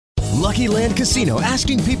Lucky Land Casino,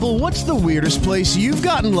 asking people, what's the weirdest place you've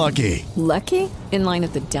gotten lucky? Lucky? In line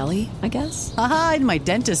at the deli, I guess? Aha, in my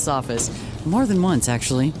dentist's office. More than once,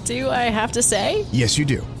 actually. Do I have to say? Yes, you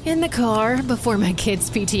do. In the car before my kids'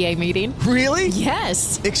 PTA meeting. Really?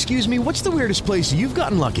 Yes. Excuse me, what's the weirdest place you've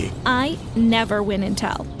gotten lucky? I never win and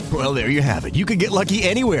tell. Well, there you have it. You can get lucky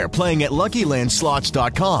anywhere, playing at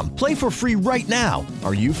LuckyLandSlots.com. Play for free right now.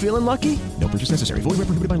 Are you feeling lucky? No purchase necessary. Void where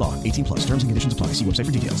prohibited by law. 18 plus. Terms and conditions apply. See website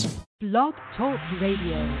for details. Blog Talk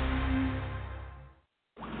Radio.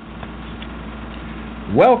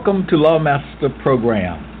 Welcome to Lawmaster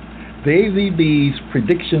Program. The AVB's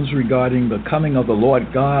predictions regarding the coming of the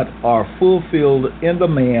Lord God are fulfilled in the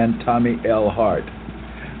man Tommy L. Hart.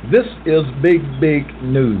 This is big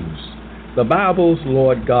news. The Bible's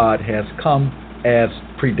Lord God has come as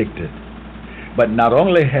predicted. But not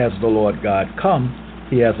only has the Lord God come,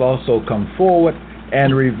 he has also come forward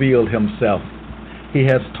and revealed himself. He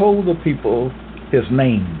has told the people his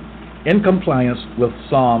name in compliance with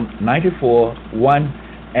Psalm 94:1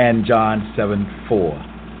 and John 7:4.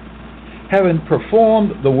 Having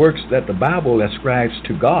performed the works that the Bible ascribes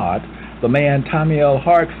to God, the man Tommy L.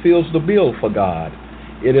 Hart fills the bill for God.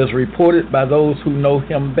 It is reported by those who know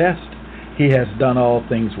him best, he has done all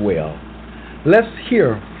things well. Let's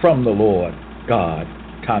hear from the Lord God,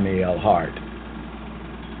 Tommy L. Hart.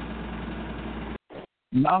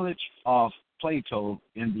 Knowledge of Plato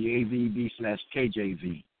in the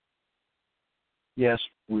AVB/KJV. Yes,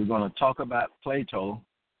 we're going to talk about Plato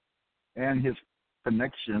and his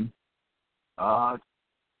connection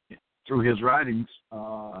through his writings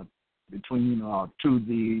between to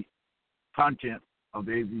the content of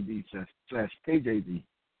the AVB/KJV.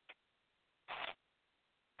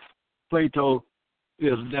 Plato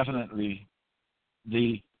is definitely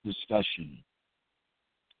the discussion.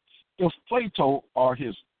 If Plato or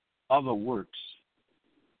his other works,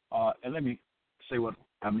 and let me say what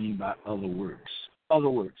I mean by other works. Other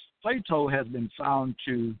works. Plato has been found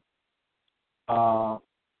to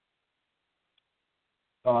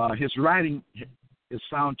his writing is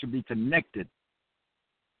found to be connected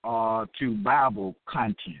to Bible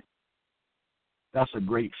content. That's a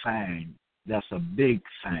great find. That's a big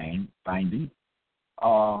finding.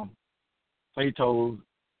 Plato's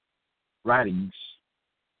writings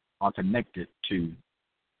are connected to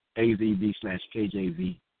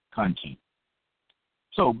AVB/KJV content.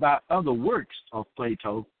 So by other works of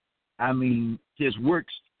Plato, I mean his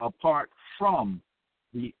works apart from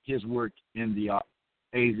his work in the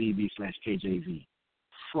AVB/KJV,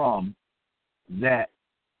 from that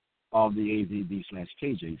of the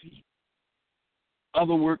AVB/KJV.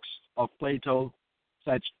 Other works of Plato,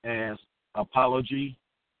 such as Apology,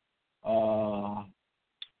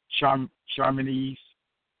 Charmides,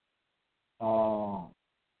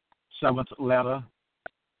 Seventh Letter,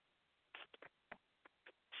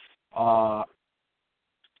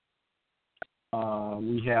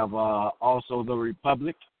 we have also the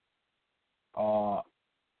Republic.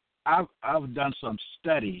 I've done some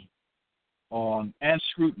study on and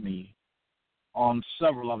scrutiny on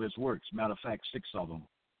several of his works. Matter of fact, 6 of them.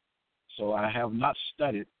 So I have not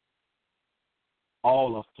studied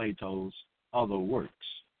all of Plato's other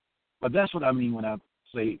works. But that's what I mean when I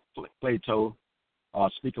say Plato,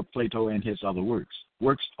 speak of Plato and his other works.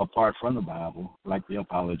 Works apart from the Bible, like the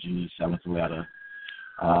Apology, Seventh Letter,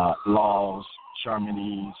 Laws,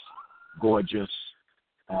 Charmides, Gorgias,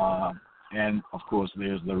 and, of course,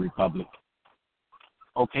 there's the Republic.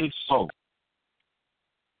 Okay, so,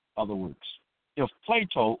 other works. If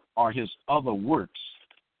Plato or his other works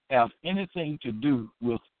have anything to do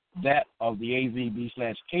with that of the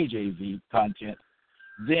AVB/KJV content,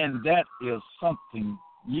 then that is something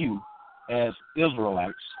you, as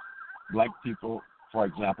Israelites, black people, for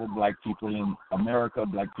example, black people in America,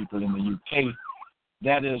 black people in the UK,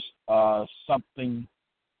 that is something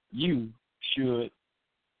you should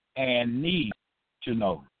and need to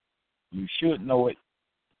know. You should know it.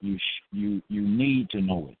 You need to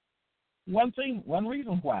know it. One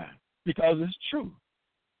reason why, because it's true.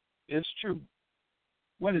 It's true.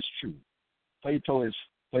 What is true?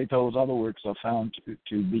 Plato's other works are found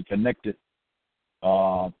to be connected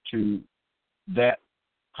to that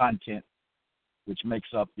content which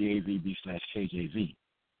makes up the AVB/KJV,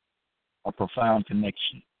 a profound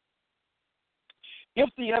connection.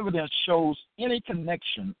 If the evidence shows any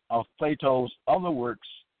connection of Plato's other works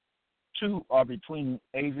to or between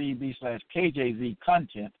AVB/KJV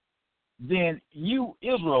content, then you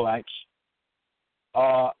Israelites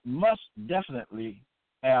must definitely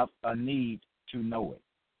have a need to know it.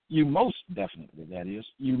 You most definitely, that is,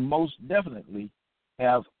 you most definitely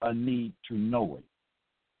have a need to know it.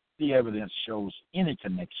 The evidence shows any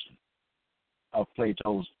connection of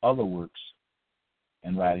Plato's other works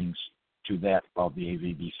and writings to that of the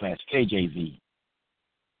AVB/KJV.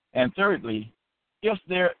 And thirdly, if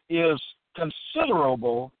there is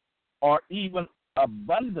considerable or even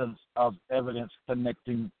abundance of evidence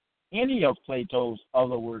connecting any of Plato's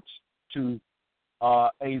other works to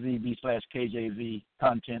AVB/KJV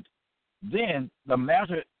content, then the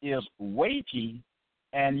matter is weighty,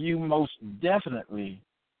 and you most definitely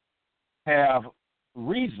have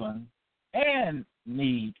reason and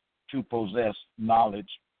need to possess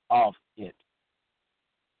knowledge of it.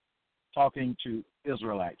 Talking to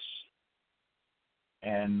Israelites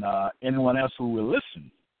and anyone else who will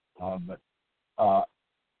listen, but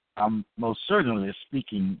I'm most certainly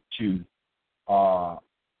speaking to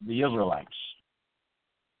the Israelites,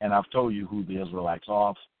 and I've told you who the Israelites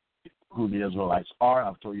are.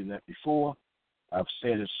 I've told you that before. I've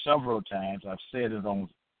said it several times. I've said it on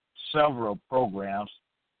several programs.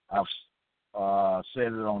 I've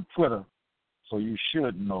said it on Twitter, so you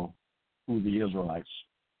should know who the Israelites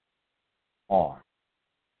are.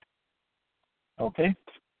 Okay?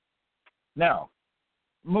 Now,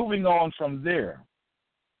 moving on from there,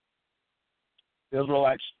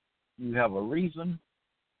 Israelites, you have a reason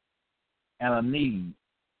and a need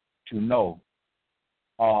to know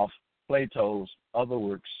of Plato's other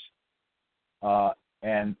works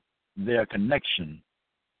and their connection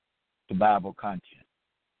to Bible content.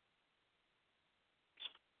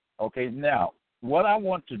 Okay, now, what I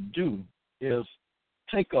want to do is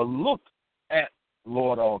take a look at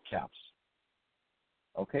Lord All Caps.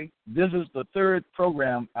 Okay, this is the third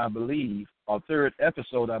program, I believe, or third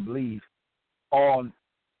episode, I believe, on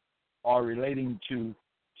or relating to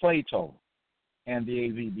Plato and the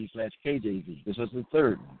AVB/KJV. This is the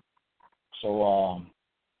third one. So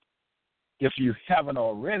if you haven't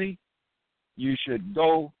already, you should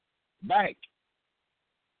go back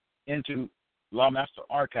into Lawmaster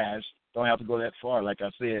Archives. Don't have to go that far. Like I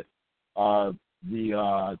said,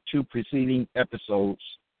 the two preceding episodes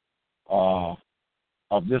of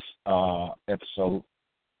this episode,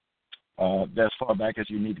 that's far back as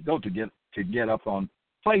you need to go to get up on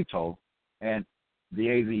Plato and the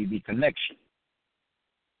AVB connection.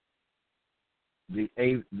 The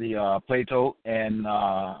Plato and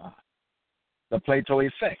the Plato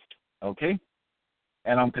effect, okay?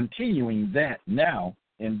 And I'm continuing that now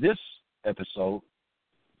in this episode,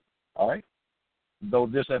 all right? Though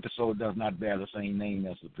this episode does not bear the same name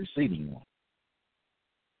as the preceding one.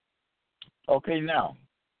 Okay, now,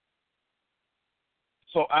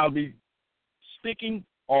 so I'll be speaking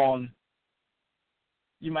on,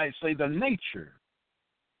 you might say, the nature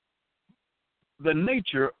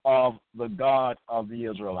of the God of the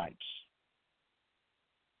Israelites.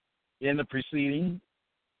 In the preceding,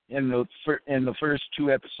 in the first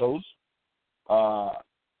two episodes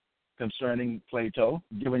concerning Plato,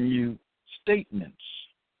 giving you statements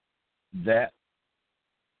that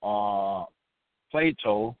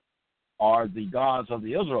Plato or the gods of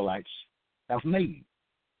the Israelites have made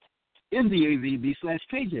in the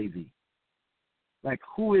AVB/KJV. Like,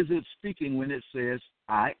 who is it speaking when it says,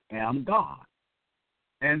 I am God,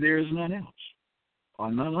 and there is none else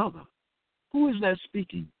or none other? Who is that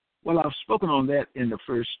speaking? Well, I've spoken on that in the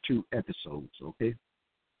first two episodes, okay?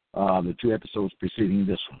 The two episodes preceding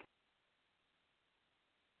this one.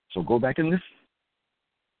 So go back and listen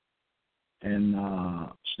and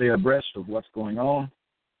stay abreast of what's going on.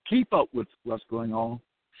 Keep up with what's going on.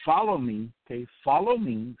 Follow me, okay? Follow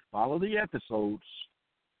me. Follow the episodes.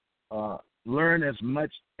 Learn as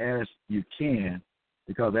much as you can,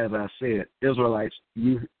 because as I said, Israelites,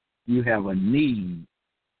 you have a need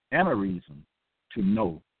and a reason to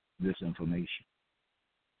know this information.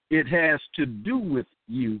 It has to do with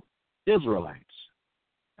you, Israelites,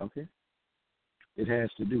 okay? It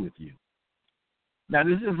has to do with you. Now,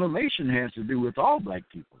 this information has to do with all black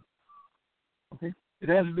people, okay? It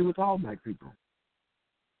has to do with all black people.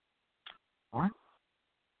 All right?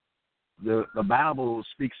 The Bible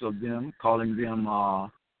speaks of them, calling them,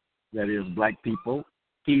 that is, black people,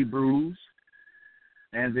 Hebrews,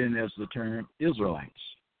 and then there's the term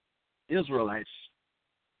Israelites. Israelites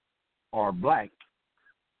are black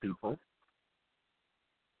people,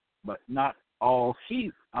 but not all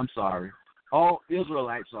all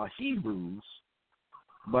Israelites are Hebrews,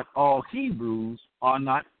 but all Hebrews are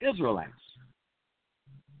not Israelites.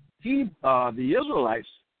 The Israelites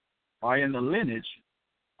are in the lineage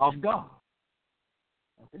of God.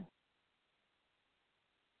 Okay.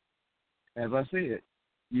 As I said,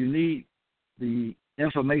 you need the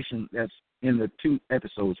information that's in the two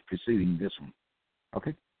episodes preceding this one.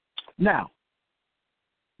 Okay? Now,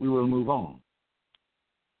 we will move on.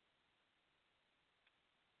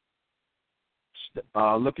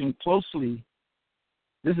 looking closely,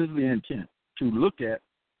 this is the intent, to look at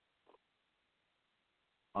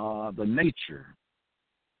the nature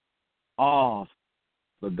of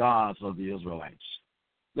the gods of the Israelites.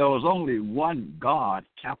 There was only one God,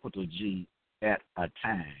 capital G, at a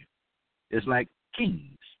time. It's like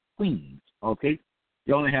kings, queens, okay?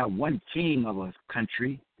 You only have one king of a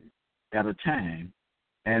country at a time,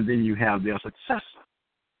 and then you have their successor.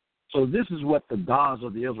 So this is what the gods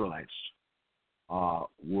of the Israelites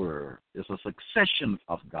were. It's a succession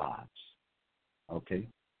of gods, okay?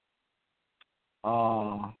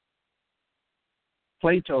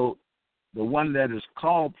 Plato, the one that is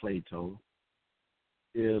called Plato,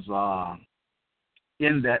 is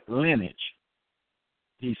in that lineage.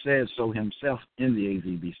 He says so himself in the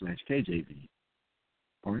AVB/KJV.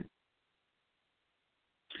 All right.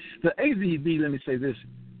 The AVB, let me say this,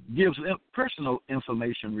 gives personal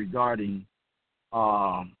information regarding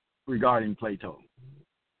Plato.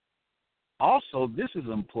 Also, this is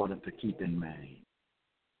important to keep in mind,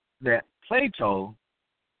 that Plato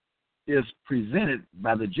is presented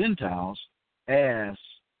by the Gentiles as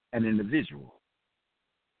an individual.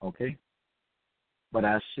 Okay? But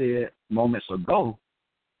I said moments ago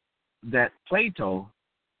that Plato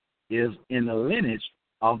is in the lineage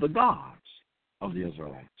of the gods of the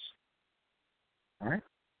Israelites. All right?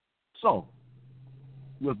 So,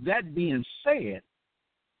 with that being said,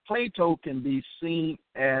 Plato can be seen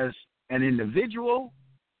as an individual.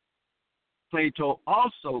 Plato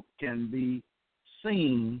also can be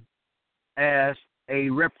seen as a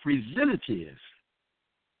representative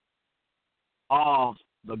of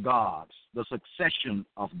the gods, the succession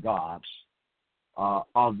of gods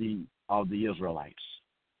of the Israelites.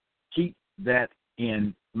 Keep that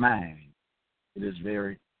in mind. It is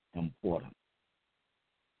very important.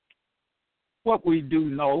 What we do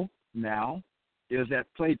know now is that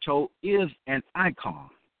Plato is an icon.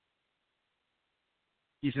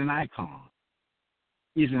 He's an icon.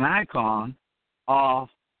 He's an icon of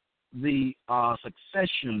the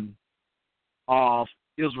succession of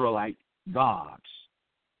Israelite gods.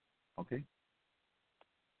 Okay?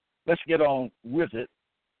 Let's get on with it.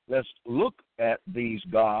 Let's look at these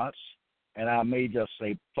gods, and I may just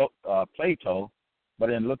say Plato, but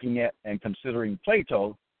in looking at and considering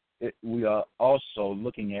Plato, we are also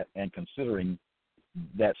looking at and considering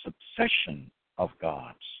that succession of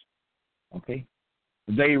gods. Okay?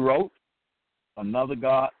 They wrote, another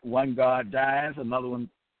god, one god dies, another one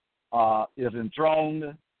is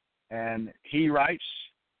enthroned, and he writes,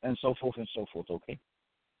 and so forth and so forth, okay?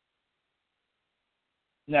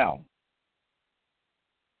 Now,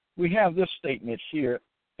 we have this statement here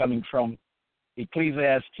coming from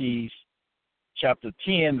Ecclesiastes chapter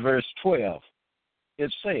 10, verse 12.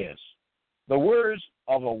 It says, the words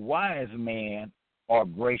of a wise man are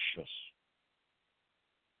gracious.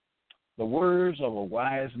 The words of a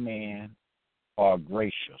wise man are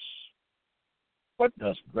gracious. What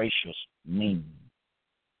does gracious mean?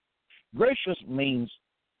 Gracious means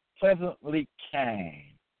pleasantly kind,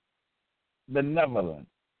 benevolent,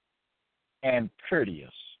 and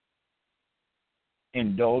courteous,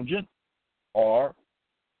 indulgent, or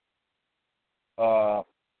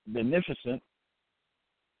beneficent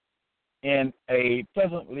in a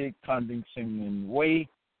pleasantly condescending way,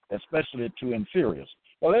 especially to inferiors.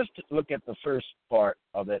 Well, let's look at the first part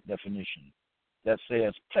of that definition that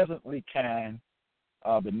says pleasantly kind,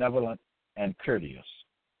 benevolent, and courteous.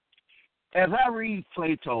 As I read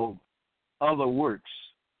Plato's other works,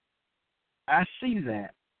 I see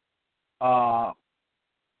that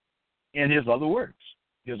in his other works,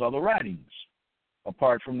 his other writings,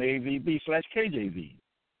 apart from the AVB/KJV.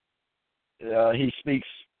 He speaks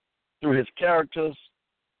through his characters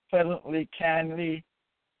pleasantly, kindly,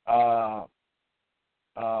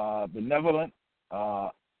 benevolent,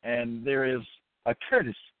 and there is a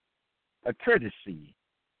courtesy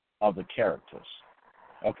of the characters.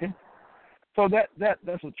 Okay? So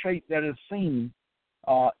that's a trait that is seen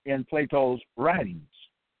in Plato's writings.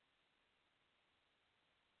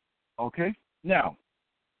 Okay? Now,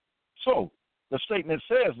 so the statement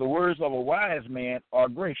says the words of a wise man are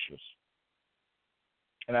gracious.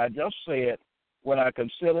 And I just said, when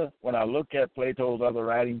I look at Plato's other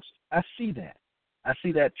writings, I see that. I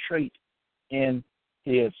see that trait in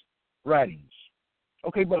his writings.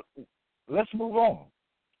 Okay, but let's move on.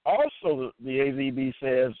 Also, the AVB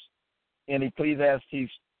says in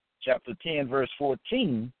Ecclesiastes chapter 10, verse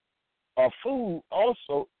 14, a fool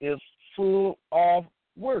also is full of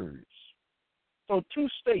words. So two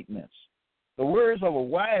statements. The words of a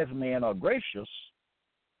wise man are gracious.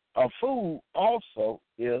 A fool also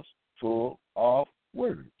is full of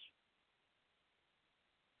words.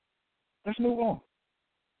 Let's move on.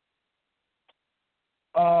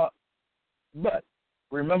 But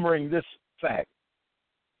remembering this fact,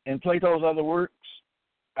 in Plato's other works,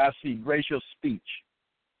 I see gracious speech.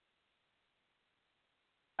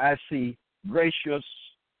 I see gracious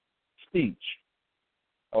speech.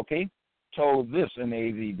 Okay? Told this in the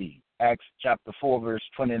AVB, Acts chapter 4, verse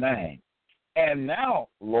 29. And now,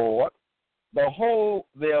 Lord, behold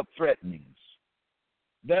their threatenings.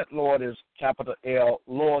 That Lord is capital L,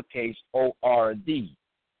 lowercase O-R-D.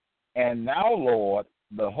 And now, Lord,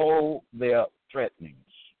 behold their threatenings.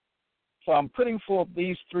 So I'm putting forth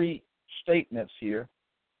these three statements here.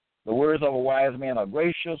 The words of a wise man are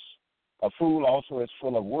gracious. A fool also is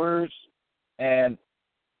full of words. And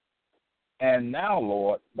now,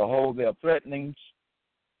 Lord, behold their threatenings.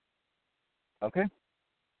 Okay?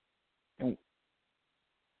 And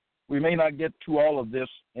we may not get to all of this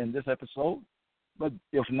in this episode, but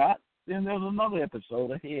if not, then there's another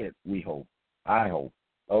episode ahead, we hope. I hope.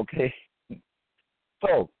 Okay?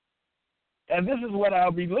 So, and this is what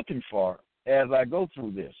I'll be looking for as I go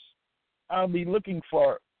through this. I'll be looking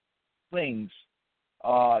for things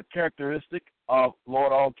characteristic of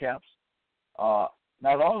Lord all caps,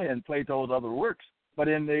 not only in Plato's other works, but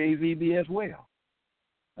in the AVB as well.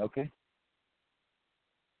 Okay?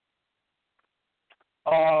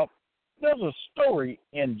 There's a story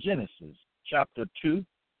in Genesis chapter 2.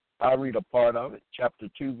 I'll read a part of it, chapter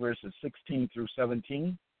 2, verses 16 through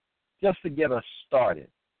 17, just to get us started.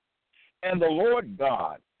 And the Lord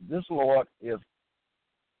God, this Lord is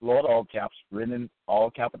Lord all caps, written in all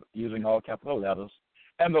capital, using all capital letters.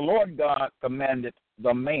 And the Lord God commanded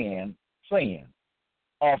the man, saying,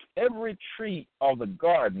 of every tree of the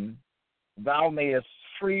garden thou mayest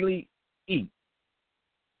freely eat,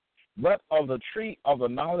 but of the tree of the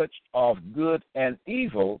knowledge of good and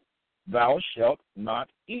evil thou shalt not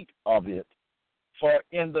eat of it. For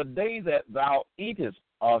in the day that thou eatest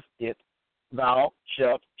of it, thou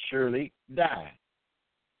shalt surely die.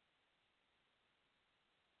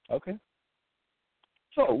 Okay?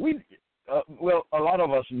 So a lot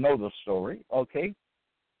of us know the story, okay?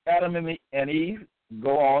 Adam and Eve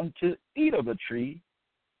go on to eat of the tree,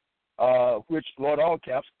 which Lord all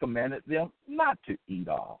caps commanded them not to eat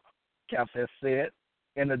of. Caps has said,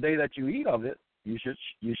 in the day that you eat of it, you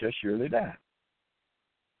shall surely die.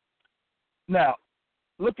 Now,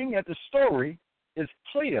 looking at the story, it's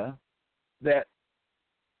clear that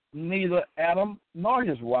neither Adam nor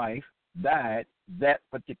his wife died that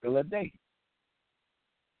particular day.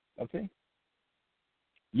 Okay?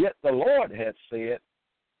 Yet the Lord had said,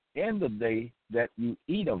 in the day that you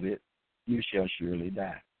eat of it, you shall surely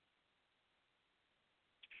die.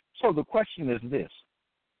 So the question is this.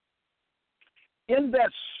 In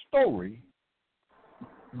that story,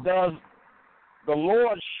 does the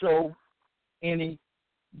Lord show any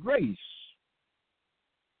grace?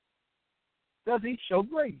 Does he show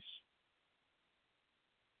grace?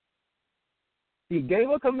 He gave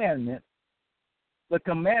a commandment. The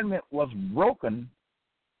commandment was broken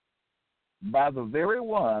by the very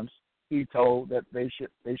ones he told that they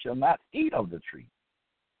shall not eat of the tree.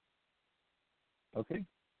 Okay?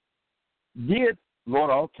 Did Lord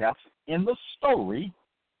all caps in the story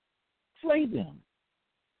slay them?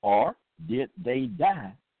 Or did they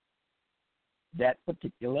die that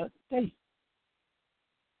particular day?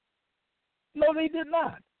 No, they did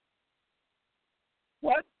not.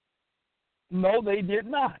 What? No, they did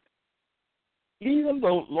not. Even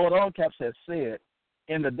though Lord all caps has said,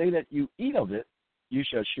 in the day that you eat of it, you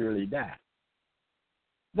shall surely die.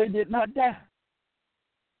 They did not die.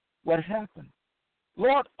 What happened?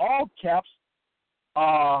 Lord all caps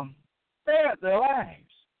spared their lives.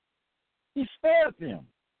 He spared them.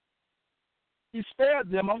 He spared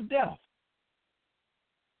them of death.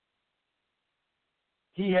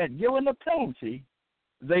 He had given the penalty.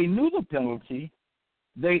 They knew the penalty.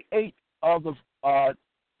 They ate of the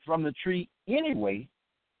from the tree anyway,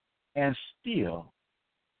 and still,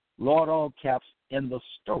 Lord all caps in the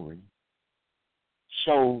story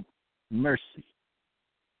showed mercy.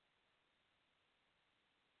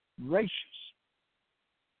 Gracious.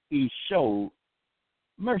 He showed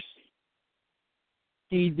mercy.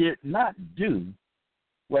 He did not do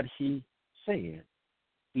what he said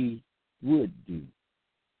he would do.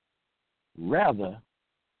 Rather,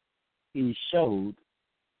 he showed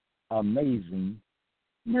amazing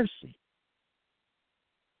mercy.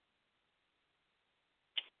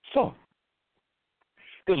 So,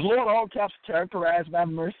 is Lord all caps characterized by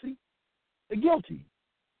mercy? The guilty.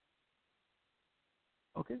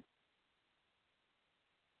 Okay?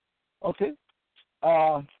 Okay?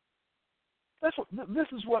 This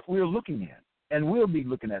is what we're looking at, and we'll be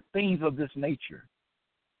looking at things of this nature.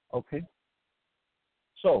 Okay?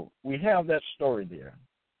 So we have that story there.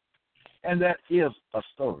 And that is a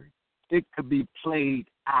story. It could be played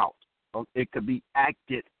out. Or it could be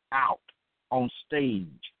acted out on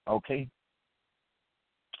stage. Okay?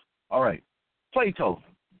 All right. Plato.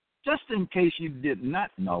 Just in case you did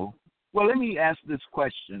not know, well, let me ask this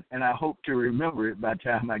question, and I hope to remember it by the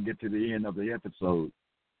time I get to the end of the episode.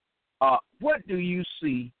 What do you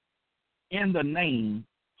see in the name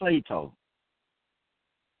Plato?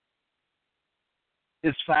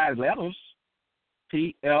 It's 5 letters.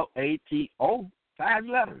 Plato, 5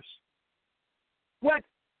 letters. What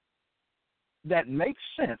that makes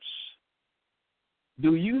sense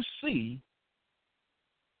do you see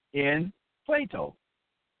in Plato?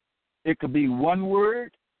 It could be one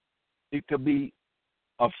word. It could be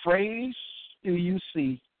a phrase. Do you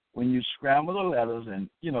see when you scramble the letters and,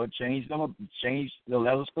 change the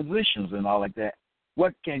letters' positions and all like that?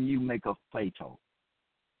 What can you make of Plato?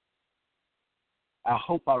 I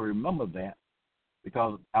hope I remember that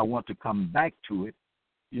because I want to come back to it,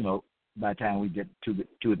 by the time we get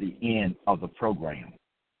to the end of the program.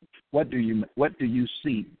 What do you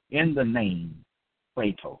see in the name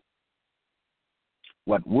Plato?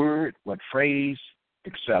 What word, what phrase,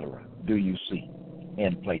 etc. do you see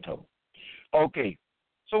in Plato? Okay,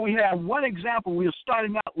 so we have one example. We're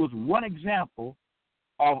starting out with one example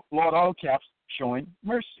of Lord all caps showing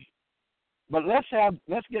mercy. But let's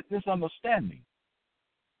get this understanding.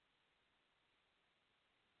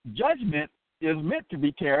 Judgment is meant to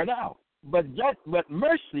be carried out, but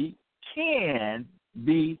mercy can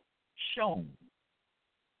be shown.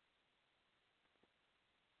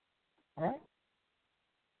 All right?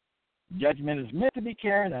 Judgment is meant to be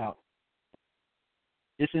carried out.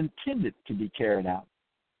 It's intended to be carried out.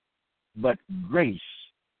 But grace,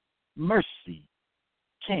 mercy,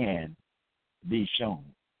 can be shown.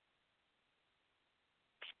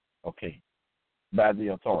 Okay, by the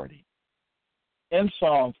authority. In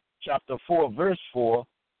Psalms chapter 4, verse 4,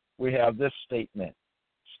 we have this statement.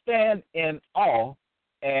 Stand in awe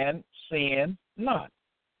and sin not.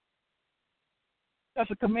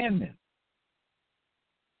 That's a commandment.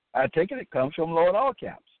 I take it comes from Lord all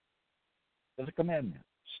caps. It's a commandment.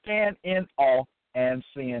 Stand in awe and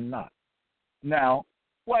sin not. Now,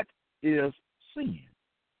 what is sin?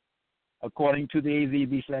 According to the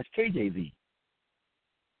AVB/KJV,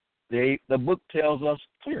 the book tells us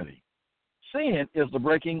clearly. Sin is the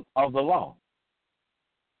breaking of the law.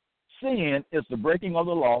 Sin is the breaking of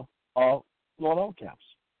the law of Lord all caps.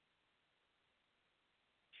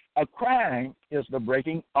 A crime is the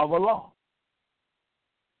breaking of a law.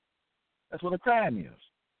 That's what a crime is.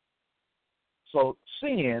 So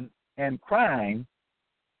sin and crime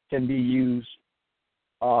can be used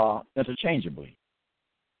interchangeably.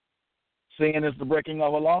 Sin is the breaking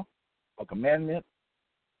of a law, a commandment.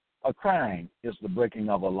 A crime is the breaking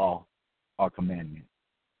of a law or commandment.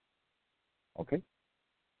 Okay?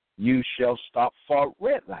 You shall stop for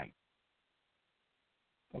red light.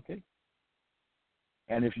 Okay?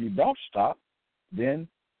 And if you don't stop, then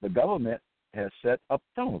the government has set a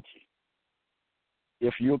penalty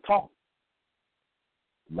if you're caught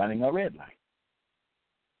running a red light.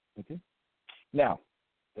 Okay? Now,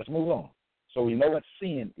 let's move on. So we know what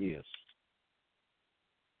sin is.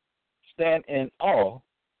 Stand in awe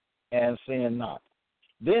and sin not.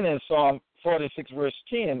 Then in Psalm 46, verse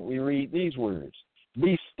 10, we read these words.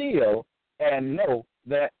 Be still and know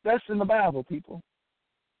that. That's in the Bible, people.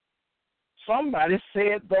 Somebody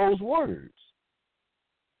said those words.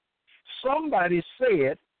 Somebody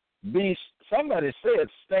said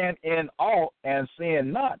stand in awe and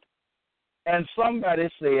sin not. And somebody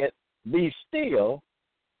said, be still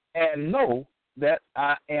and know that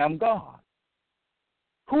I am God.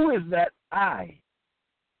 Who is that I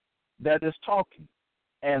that is talking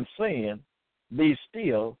and saying, be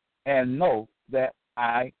still and know that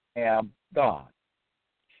I am God?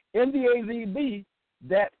 In the AVB,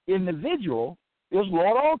 that individual is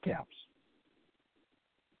Lord all caps.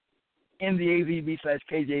 In the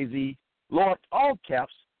AVB/KJV, Lord all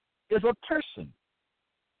caps is a person.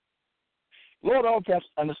 Lord all caps,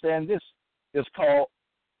 understand this, is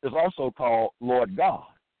also called Lord God.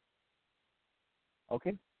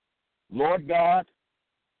 Okay? Lord God,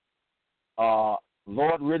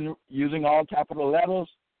 Lord written using all capital letters,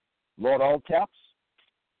 Lord all caps,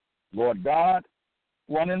 Lord God,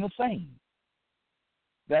 one and the same.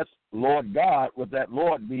 That's Lord God with that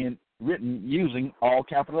Lord being written using all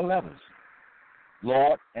capital letters.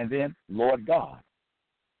 Lord and then Lord God.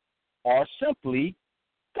 Or simply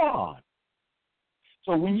God.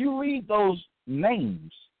 So when you read those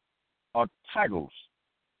names or titles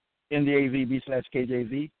in the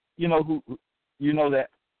AVB/KJV, you know that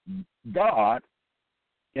God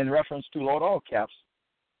in reference to Lord all caps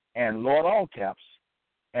and Lord all caps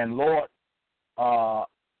and Lord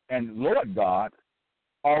God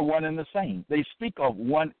are one and the same. They speak of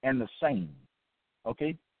one and the same.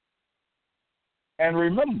 Okay? And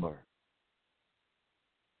remember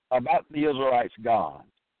about the Israelites' God.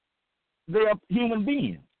 They are human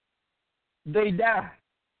beings. They die.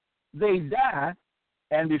 They die,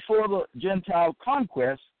 and before the Gentile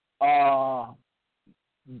conquest, they are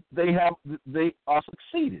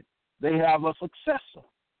succeeded. They have a successor.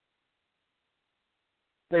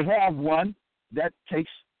 They have one that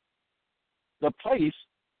takes the place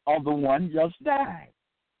of the one just died.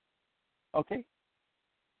 Okay?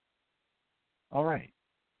 All right.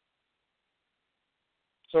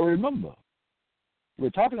 So remember,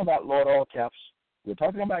 we're talking about Lord all caps. We're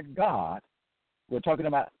talking about God. We're talking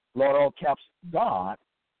about Lord all caps God.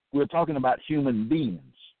 We're talking about human beings.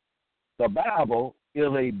 The Bible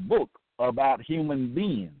is a book about human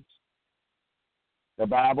beings. The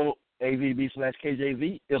Bible,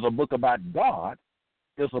 AVB/KJV, is a book about God.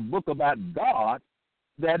 It's a book about God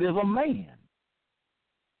that is a man.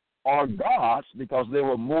 Or gods, because there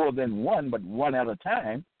were more than one, but one at a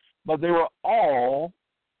time, but they were all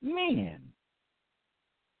men.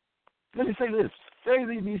 Let me say this.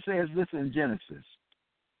 AVB says this in Genesis,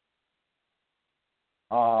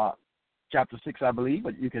 chapter 6, I believe,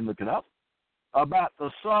 but you can look it up, about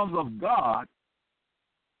the sons of God,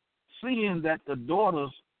 seeing that the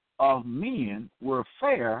daughters of men were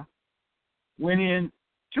fair, went in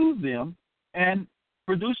to them and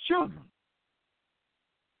produced children.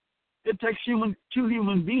 It takes two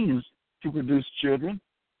human beings to produce children.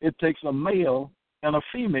 It takes a male and a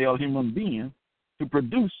female human being to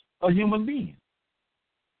produce a human being,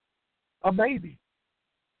 a baby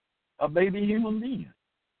human being.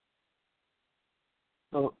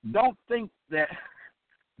 So don't think that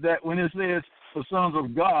when it says the sons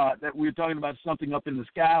of God that we're talking about something up in the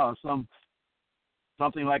sky or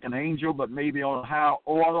something like an angel, but maybe on high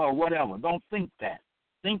order or whatever. Don't think that.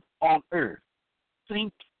 Think on earth.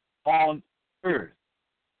 Think on earth.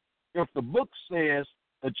 If the book says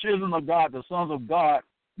the children of God, the sons of God,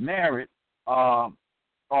 married or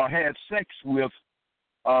had sex with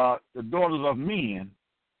the daughters of men,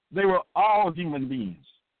 they were all human beings.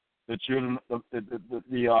 The children,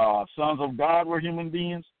 the sons of God were human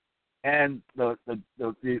beings, and the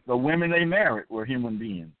women they married were human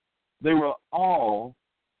beings. They were all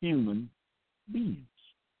human beings.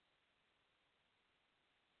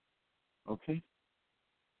 Okay?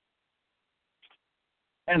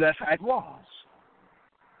 And that's how it was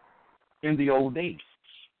in the old days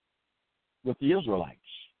with the Israelites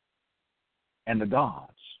and the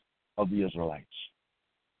gods of the Israelites.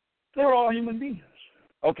 They were all human beings.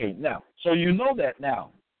 Okay, now, so you know that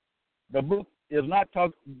now. The book is not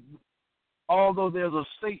talking, although there's a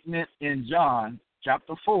statement in John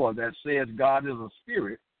chapter 4 that says God is a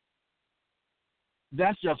spirit,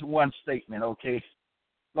 that's just one statement, okay?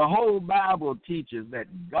 The whole Bible teaches that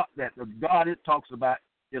the God it talks about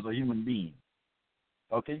is a human being,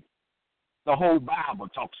 okay? The whole Bible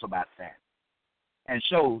talks about that and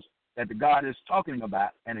shows that the God is talking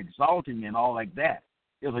about and exalting and all like that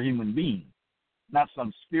is a human being, not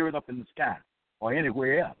some spirit up in the sky or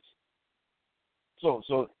anywhere else.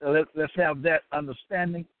 So let's have that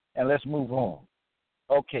understanding and let's move on.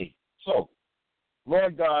 Okay, so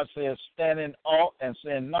Lord God says, stand in awe and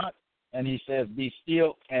sin not, and he says, be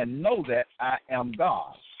still and know that I am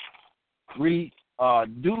God. We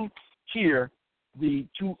do hear the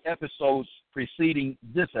 2 episodes preceding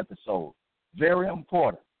this episode. Very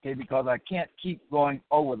important, okay, because I can't keep going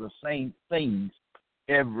over the same things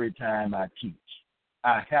every time I teach.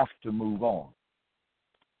 I have to move on.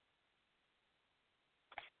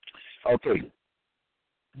 Okay.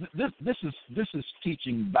 This is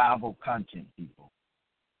teaching Bible content, people.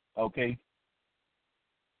 Okay.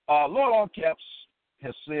 Lord all caps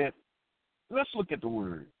has said, let's look at the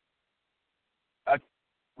word. I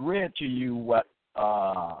read to you what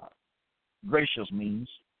gracious means.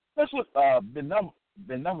 Let's look.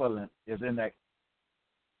 Benevolent is in that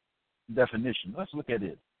definition. Let's look at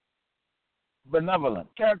it. Benevolent,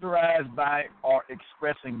 characterized by or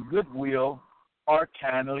expressing goodwill or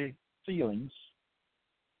kindly feelings,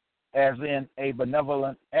 as in a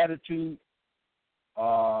benevolent attitude,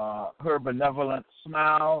 her benevolent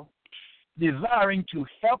smile, desiring to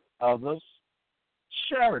help others,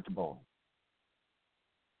 charitable.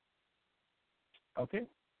 Okay?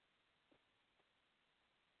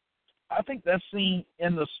 I think that's seen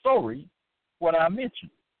in the story, what I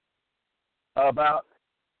mentioned about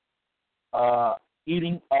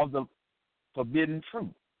eating of the forbidden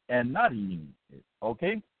fruit and not eating it,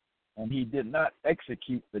 okay? and he did not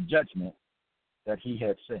execute the judgment that he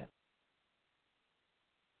had set.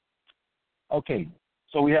 Okay,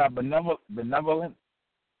 so we have benevolent,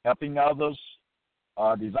 helping others,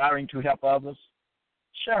 desiring to help others,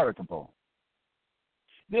 charitable.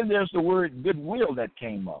 Then there's the word goodwill that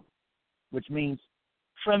came up, which means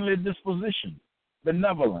friendly disposition,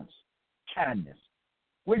 benevolence, kindness.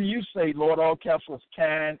 When you say Lord all caps was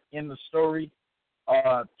kind in the story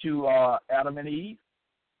to Adam and Eve,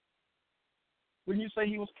 wouldn't you say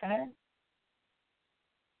he was kind?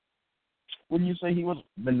 Wouldn't you say he was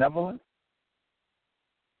benevolent?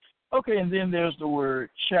 Okay, and then there's the word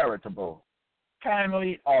charitable,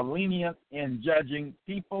 kindly or lenient in judging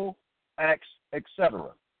people, acts, etc.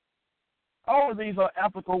 All of these are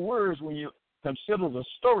applicable words when you consider the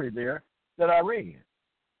story there that I read.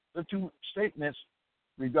 The two statements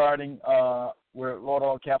regarding where Lord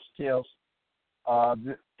all caps tells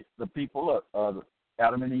the people,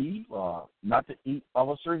 Adam and Eve, not to eat of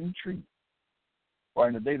a certain tree. For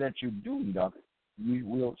in the day that you do eat of it, you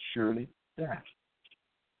will surely die.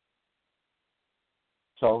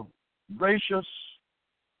 So, gracious,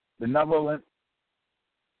 benevolent,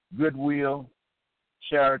 goodwill,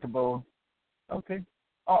 charitable, okay,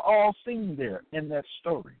 are all seen there in that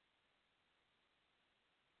story.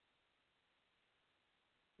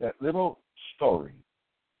 That little story.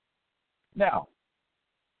 Now,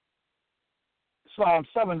 Psalm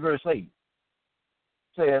 7, verse 8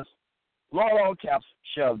 says, Lord all caps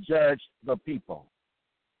shall judge the people.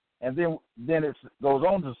 And then it goes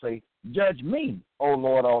on to say, judge me, O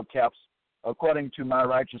Lord all caps, according to my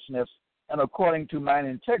righteousness and according to mine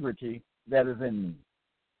integrity that is in me.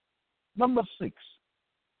 Number 6,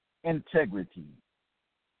 integrity.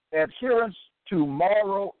 Adherence to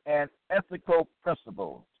moral and ethical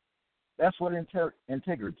principles. That's what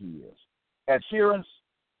integrity is. Adherence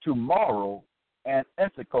to moral and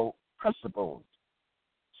ethical principles.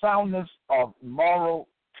 Soundness of moral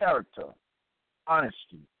character.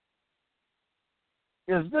 Honesty.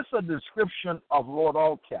 Is this a description of Lord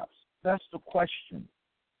all caps? That's the question.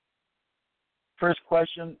 First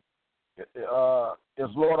question, is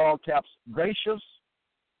Lord all caps gracious?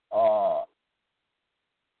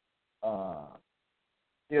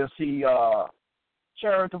 Is he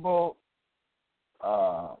charitable?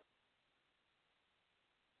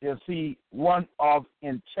 Is he one of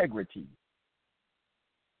integrity?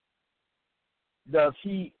 Does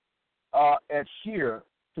he adhere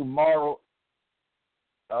to moral?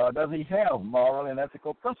 Does he have moral and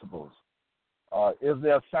ethical principles? Is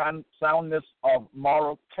there soundness of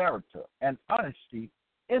moral character and honesty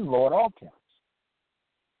in Lord all caps?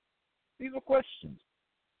 These are questions.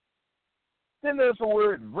 Then there's the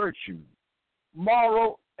word virtue,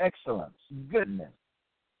 moral excellence, goodness.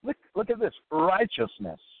 Look at this,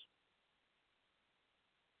 righteousness.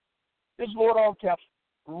 Is Lord all caps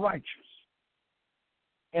righteous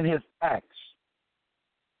in his acts?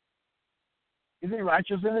 Is he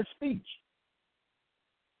righteous in his speech?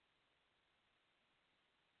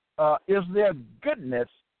 Is there goodness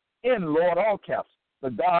in Lord all caps,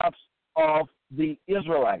 the gods of the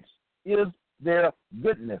Israelites? Is there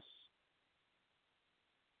goodness?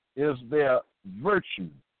 Is there virtue?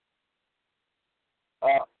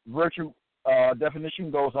 Virtue definition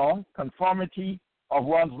goes on, conformity of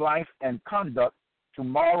one's life and conduct to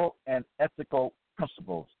moral and ethical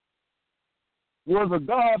principles. Were the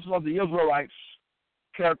gods of the Israelites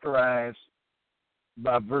characterized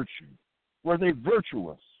by virtue? Were they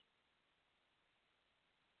virtuous?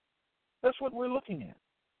 That's what we're looking at.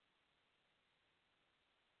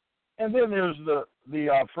 And then there's the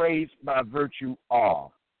phrase by virtue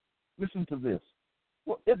of. Listen to this.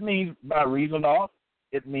 Well, it means by reason of.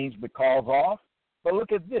 It means because of. But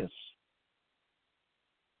look at this.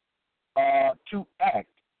 To act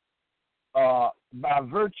by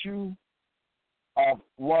virtue of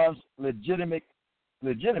one's legitimate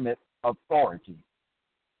authority.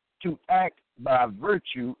 To act by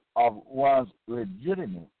virtue of one's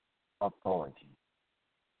legitimate authority.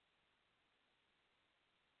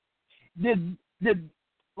 Did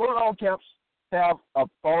Lord all caps have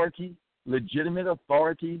authority, legitimate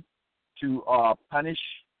authority, to punish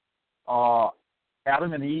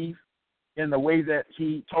Adam and Eve in the way that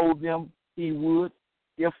he told them he would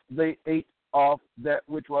if they ate of that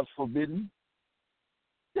which was forbidden?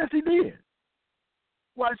 Yes, he did.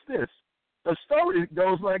 Watch this. The story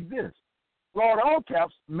goes like this. Lord all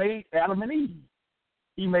caps made Adam and Eve.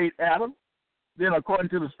 He made Adam. Then, according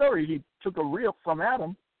to the story, he took a rib from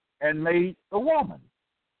Adam and made a woman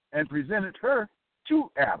and presented her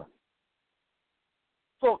to Adam.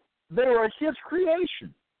 So they were his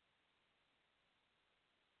creation.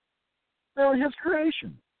 They were his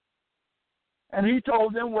creation. And he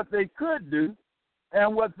told them what they could do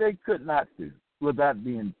and what they could not do without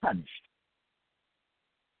being punished.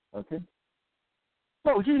 Okay?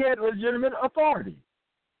 So he had legitimate authority.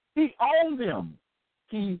 He owned them.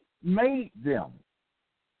 He made them.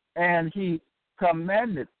 And he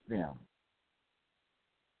commanded them.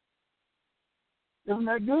 Isn't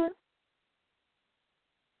that good?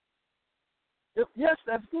 Yes,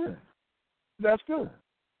 that's good. That's good.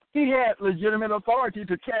 He had legitimate authority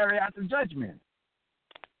to carry out the judgment.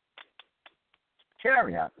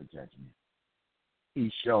 Carry out the judgment.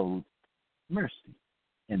 He showed mercy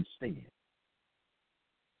instead.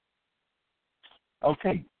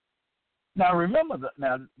 Okay. Now remember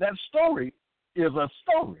that story is a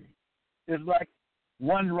story. It's like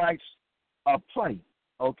one writes a play,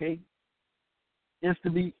 okay? It's to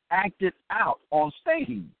be acted out on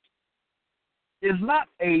stage. It's not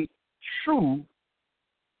a true,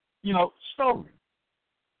 story.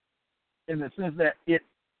 In the sense that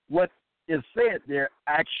what is said there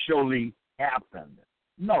actually happened.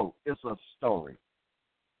 No, it's a story.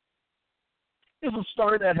 It's a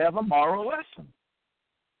story that has a moral lesson.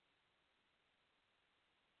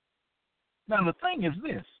 Now, the thing is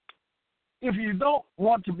this. If you don't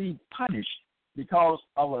want to be punished because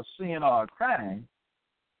of a sin or a crime,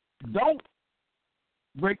 don't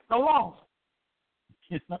break the law.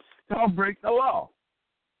 Don't break the law.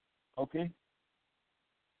 Okay?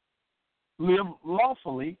 Live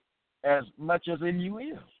lawfully as much as in you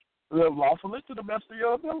is. Live lawfully to the best of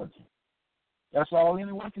your ability. That's all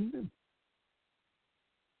anyone can do.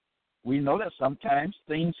 We know that sometimes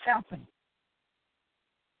things happen.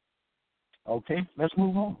 Okay, let's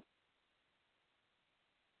move on.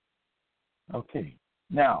 Okay,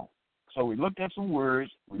 now, so we looked at some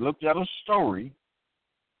words. We looked at a story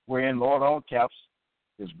wherein Lord all caps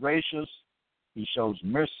is gracious. He shows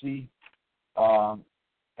mercy. And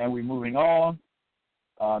we're moving on.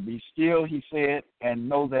 Be still, he said, and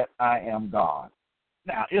know that I am God.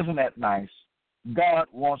 Now, isn't that nice? God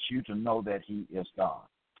wants you to know that he is God.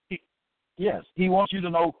 Yes, he wants you to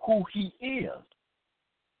know who he is.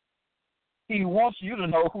 He wants you to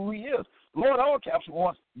know who he is. Lord all caps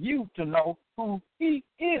wants you to know who he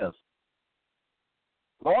is.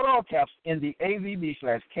 Lord all caps in the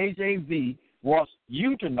AVB/KJV wants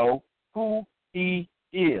you to know who he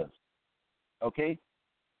is. Okay?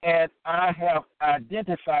 And I have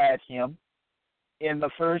identified him in the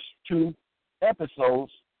first 2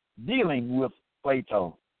 episodes dealing with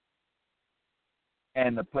Plato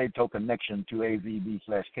and the Plato connection to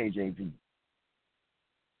AVB/KJV.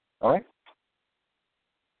 All right?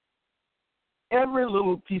 Every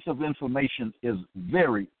little piece of information is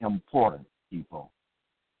very important, people.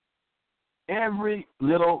 Every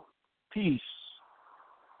little piece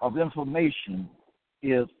of information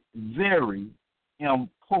is very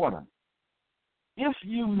important. If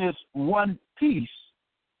you miss one piece,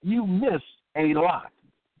 you miss a lot.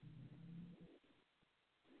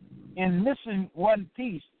 And missing one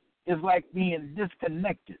piece is like being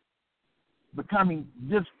disconnected, becoming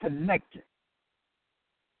disconnected.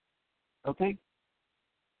 Okay?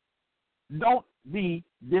 Don't be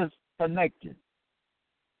disconnected.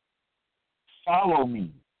 Follow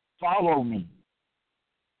me. Follow me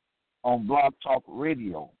on Blog Talk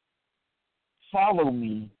Radio. Follow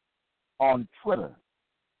me on Twitter,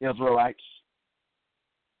 Israelites.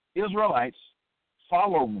 Israelites,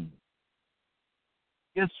 follow me.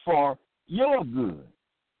 It's for your good,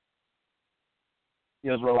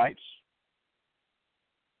 Israelites.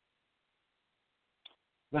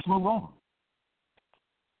 Let's move on.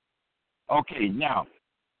 Okay, now,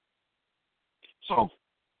 so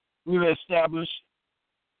we've established,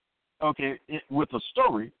 with the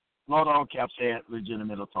story, Lord all caps had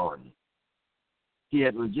legitimate authority. He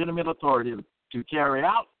had legitimate authority to carry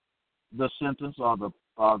out the sentence or the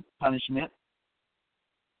punishment,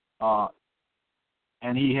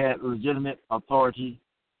 and he had legitimate authority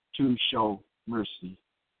to show mercy.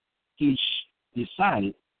 He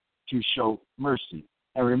decided to show mercy.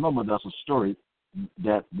 And remember, that's a story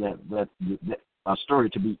that a story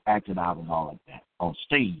to be acted out and all like that on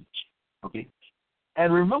stage. Okay.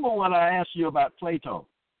 And remember what I asked you about Plato.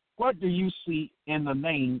 What do you see in the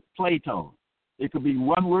name Plato? It could be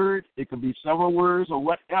one word, it could be several words, or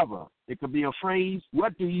whatever. It could be a phrase.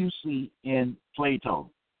 What do you see in Plato?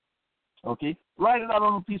 Okay? Write it out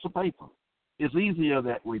on a piece of paper. It's easier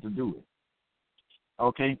that way to do it.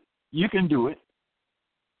 Okay? You can do it.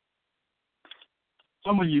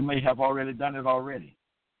 Some of you may have already done it already.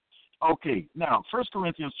 Okay, now 1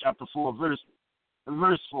 Corinthians chapter 4, verse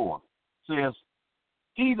 4 says,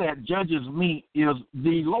 he that judges me is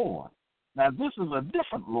the Lord. Now this is a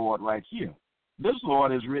different Lord right here. This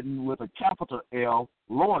Lord is written with a capital L,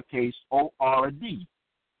 lowercase O-R-D.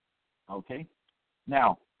 Okay?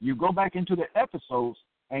 Now, you go back into the episodes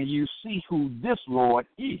and you see who this Lord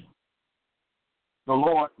is. The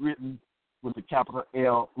Lord written with a capital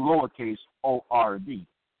L, lowercase O-R-D.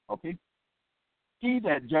 Okay? He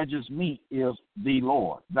that judges me is the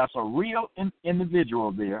Lord. That's a real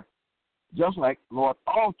individual there, just like Lord,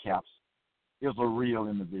 all caps, is a real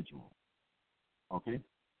individual. Okay?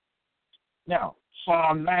 Now,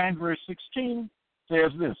 Psalm 9, verse 16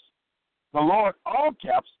 says this: the Lord, all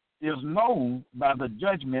caps, is known by the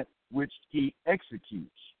judgment which he executes.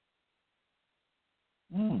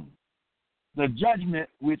 The judgment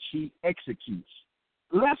which he executes.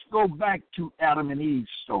 Let's go back to Adam and Eve's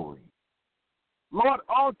story. Lord,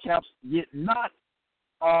 all caps, did not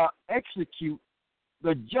execute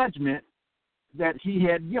the judgment that he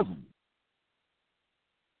had given.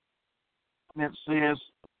 And it says,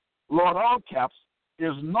 Lord, all caps,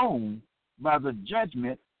 is known by the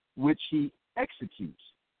judgment which he executes.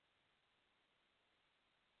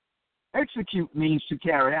 Execute means to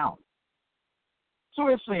carry out. So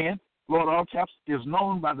it's saying, Lord, all caps, is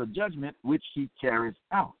known by the judgment which he carries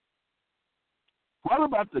out. What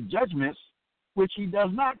about the judgments which he does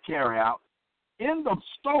not carry out in the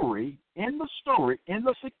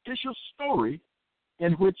fictitious story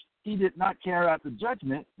in which he did not carry out the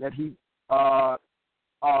judgment that he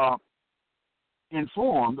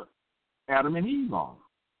informed Adam and Eve on?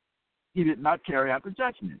 He did not carry out the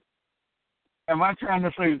judgment. Am I trying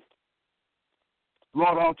to say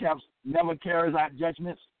Lord, all caps, never carries out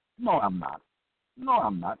judgments? No, I'm not. No,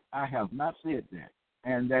 I'm not. I have not said that.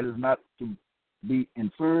 And that is not to be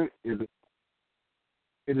inferred. It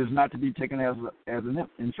is not to be taken as an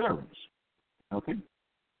inference. Okay?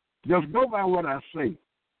 Just go by what I say.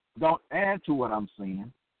 Don't add to what I'm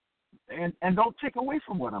saying. And don't take away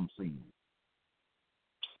from what I'm saying.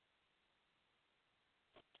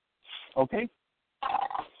 Okay?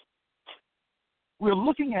 We're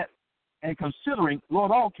looking at and considering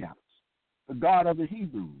Lord all caps, the God of the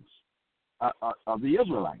Hebrews, of the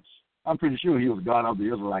Israelites. I'm pretty sure he was God of the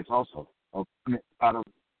Israelites also.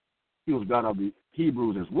 He was God of the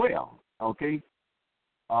Hebrews as well. Okay?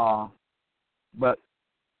 But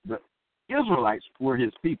the Israelites were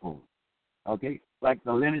his people. Okay? Like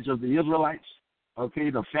the lineage of the Israelites.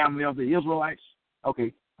 Okay? The family of the Israelites.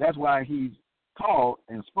 Okay? That's why he's called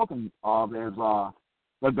and spoken of as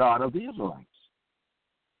the God of the Israelites.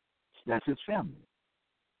 That's his family.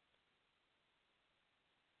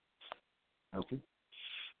 Okay?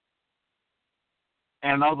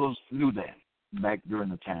 And others knew that back during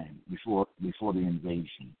the time, before the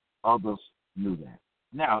invasion. Others knew that.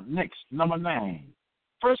 Now, next, number 9.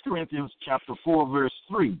 1 Corinthians chapter 4, verse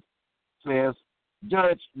 3 says,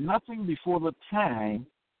 judge nothing before the time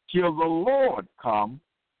till the Lord come,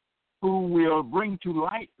 who will bring to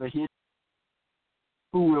light the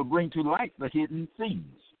hidden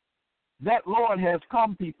things. That Lord has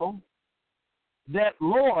come, people. That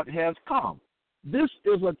Lord has come. This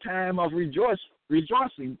is a time of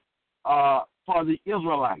rejoicing for the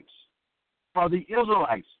Israelites. For the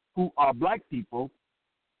Israelites who are black people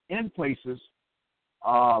in places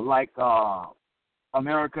like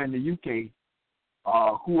America and the UK,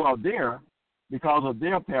 who are there because of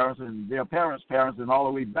their parents and their parents' parents, and all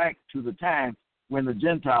the way back to the time when the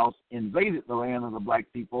Gentiles invaded the land of the black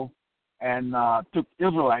people and took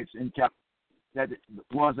Israelites in the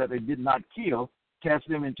ones that they did not kill, cast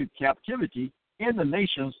them into captivity in the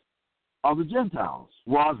nations of the Gentiles.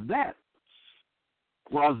 Was that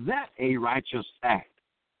a righteous act?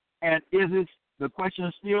 And the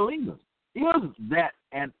question still lingers, is that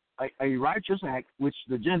a righteous act which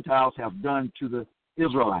the Gentiles have done to the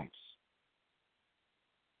Israelites?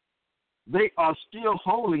 They are still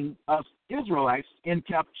holding us Israelites in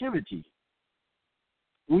captivity.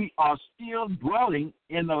 We are still dwelling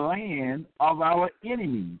in the land of our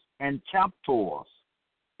enemies and captors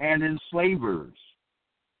and enslavers.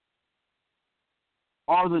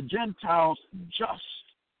 Are the Gentiles just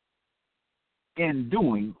in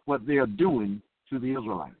doing what they are doing to the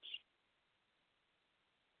Israelites?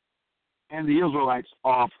 And the Israelites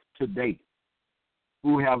of today,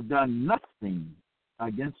 who have done nothing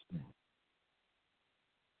against them.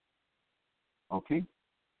 Okay?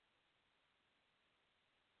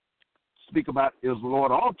 Speak about, is the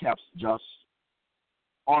Lord all caps just,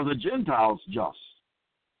 or the Gentiles just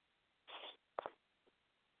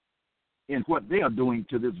in what they are doing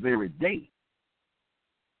to this very day?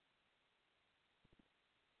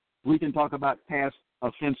 We can talk about past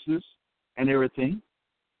offenses and everything,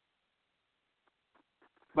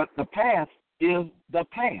 but the past is the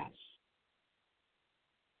past.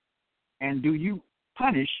 And do you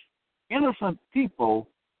punish innocent people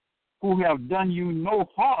who have done you no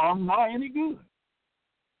harm nor any good?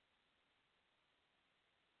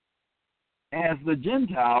 As the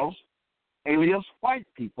Gentiles, alias white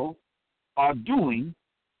people, are doing,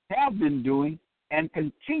 have been doing, and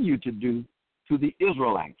continue to do to the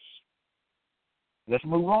Israelites. Let's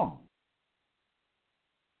move on.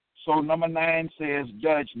 So number 9 says,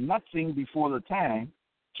 judge nothing before the time,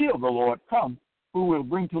 till the Lord come, who will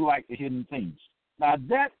bring to light the hidden things. Now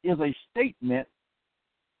that is a statement,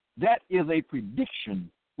 that is a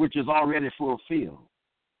prediction which is already fulfilled.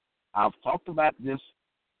 I've talked about this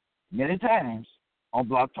many times on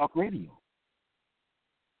Blog Talk Radio.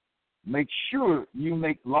 Make sure you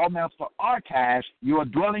make Lawmaster Archives your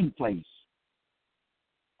dwelling place.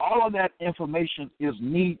 All of that information is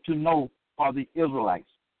need to know for the Israelites,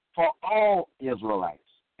 for all Israelites.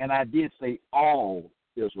 And I did say all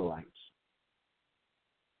Israelites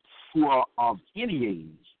who are of any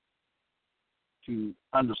age to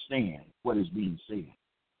understand what is being said.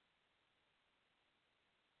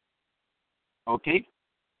 Okay?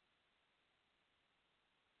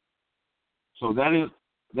 So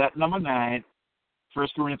that number 9, 1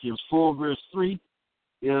 Corinthians 4, verse 3,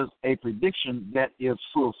 is a prediction that is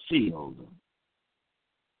fulfilled.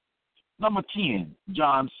 Number 10,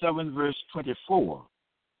 John 7, verse 24.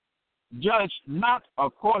 Judge not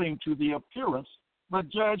according to the appearance, but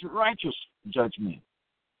judge righteous judgment.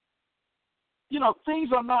 You know, things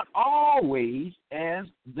are not always as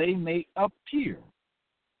they may appear.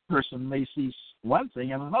 A person may see one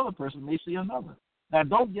thing and another person may see another. Now,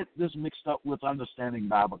 don't get this mixed up with understanding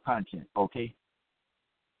Bible content, okay?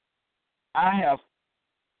 I have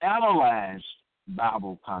analyzed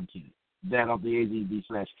Bible content, that of the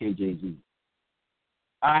AVB/KJV.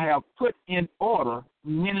 I have put in order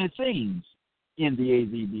many things in the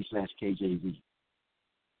AVB/KJV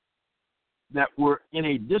that were in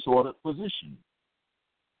a disordered position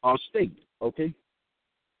or state, okay?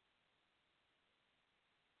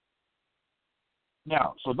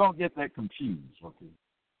 Now, so don't get that confused, okay?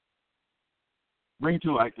 Bring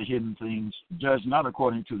to light the hidden things, judge not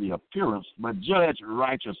according to the appearance, but judge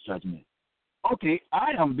righteous judgment. Okay,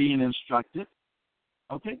 I am being instructed,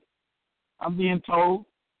 okay? I'm being told,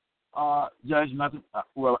 judge nothing.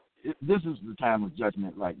 This is the time of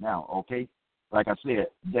judgment right now, okay? Like I said,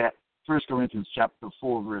 that 1 Corinthians chapter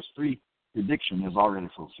 4, verse 3 prediction is already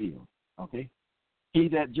fulfilled, okay? He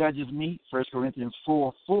that judges me, 1 Corinthians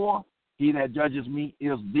 4, 4, he that judges me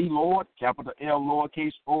is the Lord, capital L,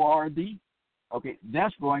 lowercase O-R-D. Okay,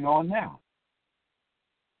 that's going on now.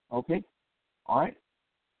 Okay, all right.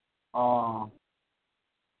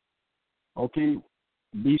 Okay,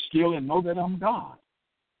 be still and know that I'm God.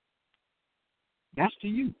 That's to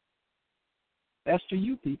you. That's to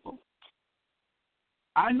you, people.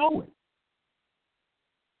 I know it.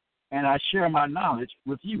 And I share my knowledge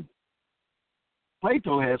with you.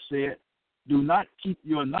 Plato has said, do not keep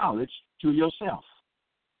your knowledge to yourself.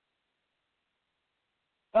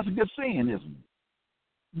 That's a good saying, isn't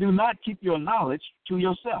it? Do not keep your knowledge to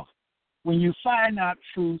yourself. When you find out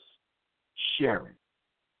truth, share it.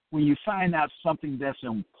 When you find out something that's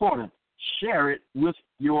important, share it with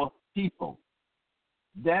your people.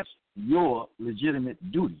 That's your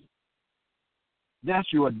legitimate duty. That's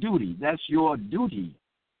your duty. That's your duty,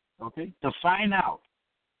 okay, to find out.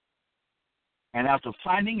 And after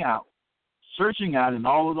finding out, searching out and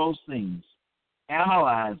all of those things,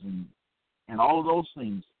 analyzing and all of those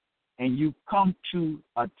things, and you come to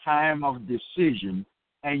a time of decision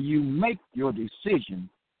and you make your decision,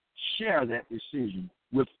 share that decision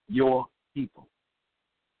with your people.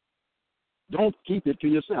 Don't keep it to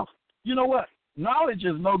yourself. You know what? Knowledge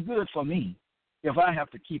is no good for me if I have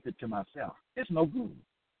to keep it to myself. It's no good.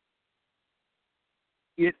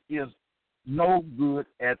 It is no good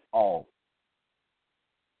at all.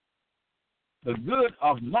 The good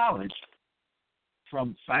of knowledge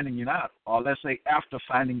from finding it out, or let's say after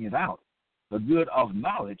finding it out, the good of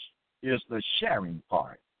knowledge is the sharing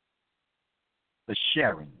part. The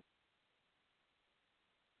sharing.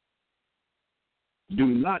 Do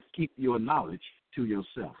not keep your knowledge to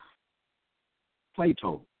yourself.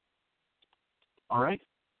 Plato. All right?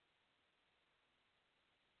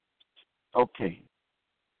 Okay.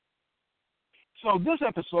 So this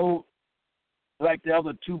episode, like the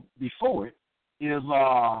other two before it, is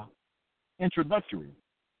introductory.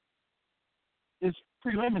 It's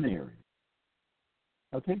preliminary.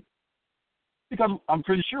 Okay? Because I'm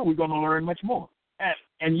pretty sure we're going to learn much more.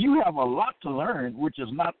 And you have a lot to learn, which is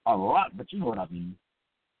not a lot, but you know what I mean.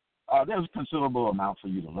 There's a considerable amount for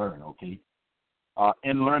you to learn, okay,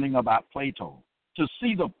 in learning about Plato. To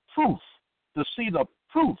see the proof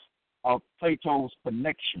of Plato's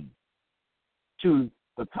connection to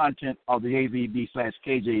the content of the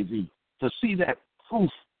AVB/KJV to see that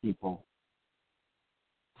proof, people,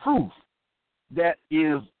 proof that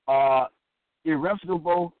is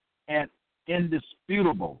irrefutable and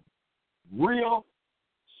indisputable, real,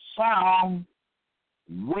 sound,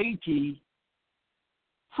 weighty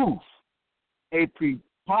proof, a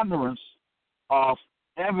preponderance of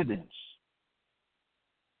evidence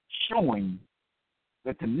showing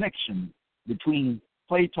the connection between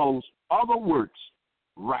Plato's other works,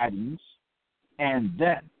 writings, and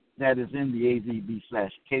that is in the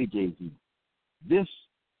AVB/KJV. This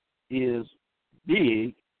is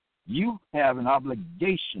big. You have an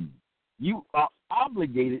obligation. You are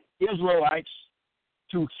obligated, Israelites,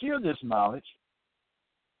 to hear this knowledge,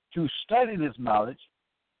 to study this knowledge,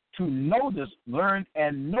 to know this, learn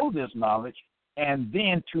and know this knowledge, and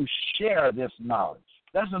then to share this knowledge.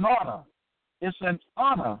 That's an honor. It's an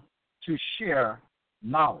honor to share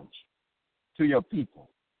knowledge to your people.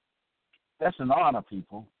 That's an honor,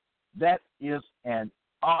 people. That is an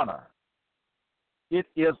honor. It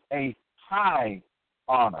is a high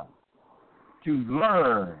honor to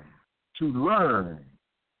learn,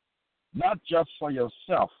 not just for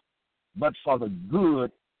yourself, but for the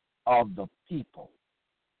good of the people,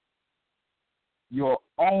 your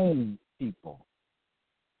own people.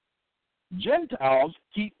 Gentiles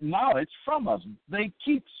keep knowledge from us. They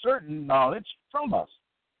keep certain knowledge from us.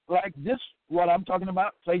 Like this, what I'm talking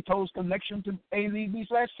about, Plato's connection to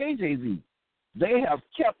AVB/KJV. They have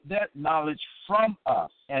kept that knowledge from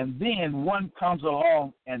us, and then one comes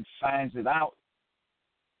along and finds it out,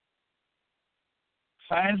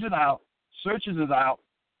 searches it out,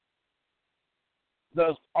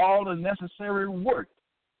 does all the necessary work,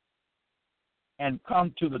 and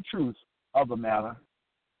come to the truth of the matter.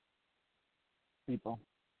 People,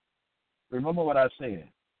 remember what I said.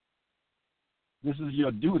 This is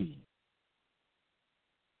your duty.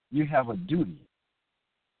 You have a duty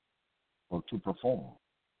to perform.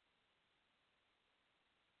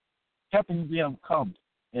 Helping them come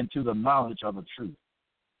into the knowledge of the truth.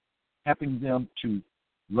 Helping them to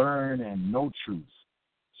learn and know truth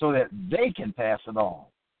so that they can pass it on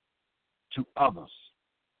to others.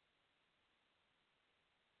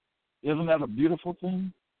 Isn't that a beautiful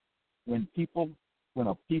thing? When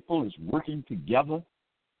a people is working together,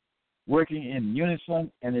 working in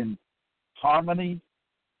unison and in harmony,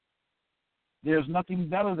 there's nothing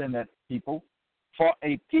better than that, people. For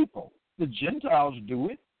a people, the Gentiles do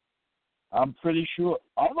it. I'm pretty sure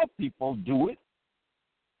other people do it.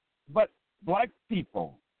 But black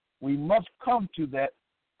people, we must come to that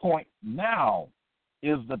point. Now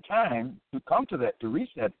is the time to come to that, to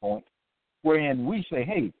reach that point wherein we say,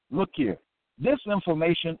 hey, look here, this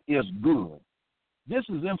information is good. This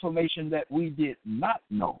is information that we did not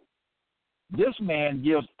know. This man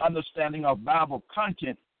gives understanding of Bible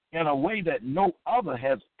content in a way that no other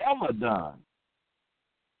has ever done.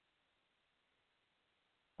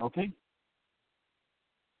 Okay?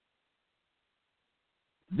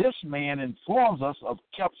 This man informs us of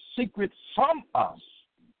kept secret from us.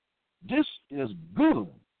 This is good.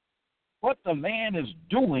 What the man is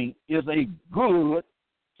doing is a good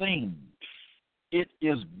thing. It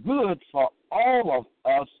is good for all of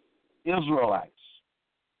us Israelites.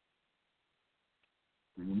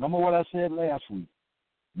 Remember what I said last week.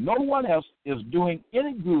 No one else is doing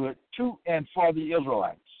any good to and for the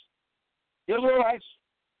Israelites. Israelites,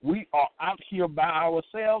 we are out here by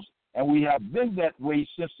ourselves, and we have been that way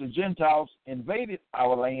since the Gentiles invaded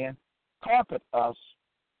our land, conquered us,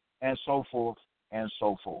 and so forth and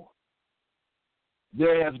so forth.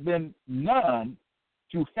 There has been none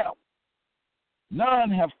to help. None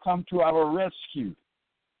have come to our rescue.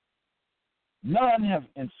 None have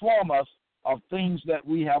informed us of things that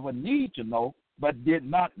we have a need to know but did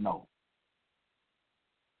not know.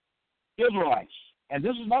 Israelites, and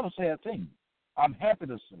this is not a sad thing. I'm happy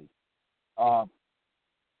to say.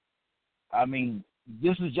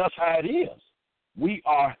 This is just how it is. We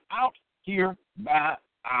are out here by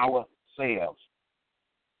ourselves.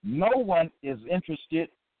 No one is interested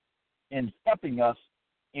in helping us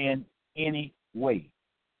in any way.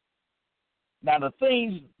 Now, the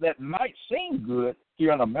things that might seem good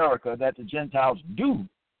here in America that the Gentiles do,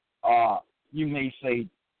 you may say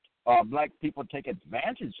black people take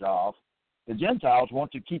advantage of. The Gentiles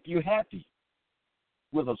want to keep you happy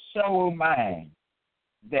with a self mind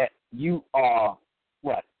that you are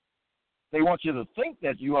what? They want you to think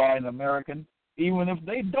that you are an American, even if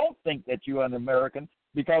they don't think that you are an American,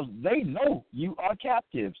 because they know you are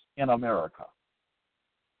captives in America.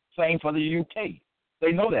 Same for the UK.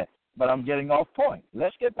 They know that, but I'm getting off point.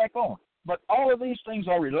 Let's get back on. But all of these things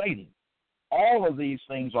are related. All of these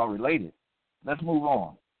things are related. Let's move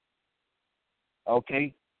on.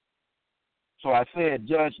 Okay? So I said,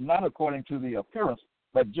 judge not according to the appearance,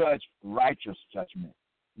 but judge righteous judgment.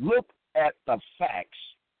 Look at the facts.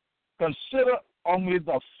 Consider only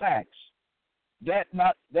the facts. That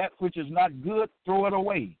which is not good, throw it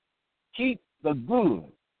away. Keep the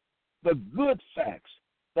good facts,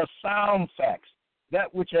 the sound facts,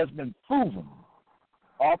 that which has been proven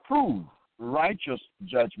or proved, righteous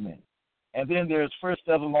judgment. And then there's 1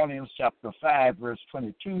 Thessalonians chapter 5, verse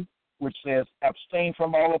 22, which says, abstain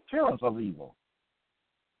from all appearance of evil.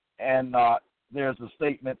 And there's a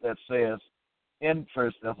statement that says in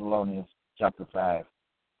 1 Thessalonians chapter 5,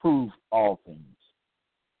 prove all things.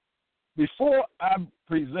 Before I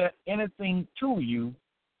present anything to you,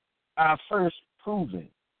 I first prove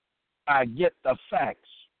it. I get the facts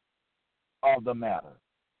of the matter.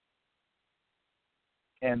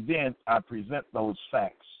 And then I present those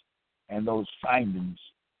facts and those findings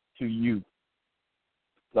to you,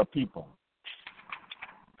 the people.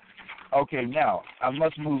 Okay, now, I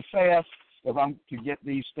must move fast if I'm to get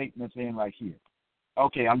these statements in right here.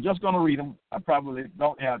 Okay, I'm just going to read them. I probably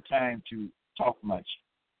don't have time to talk much.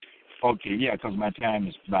 Okay, yeah, because my time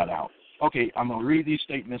is about out. Okay, I'm going to read these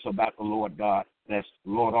statements about the Lord God. That's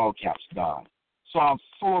Lord all caps God. Psalm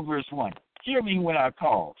 4, verse 1. Hear me when I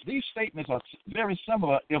call. These statements are very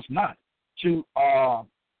similar, if not, to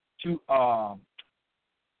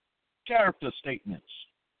character statements,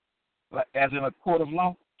 as in a court of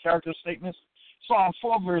law, character statements. Psalm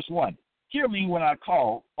 4, verse 1. Hear me when I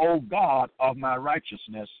call, O God of my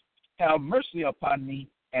righteousness, have mercy upon me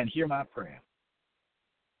and hear my prayer.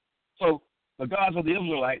 So the gods of the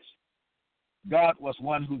Israelites, God was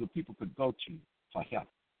one who the people could go to for help,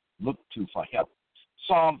 look to for help.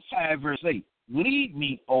 Psalm 5, verse 8. Lead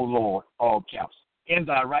me, O Lord, all caps, in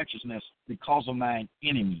thy righteousness because of mine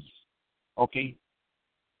enemies. Okay?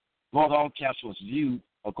 Lord, all caps was viewed,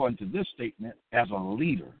 according to this statement, as a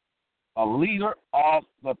leader of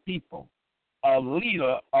the people, a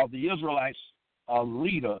leader of the Israelites, a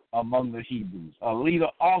leader among the Hebrews, a leader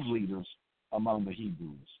of leaders among the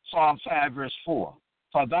Hebrews. Psalm 5, verse 4.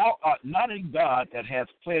 For thou art not a God that hath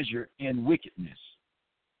pleasure in wickedness.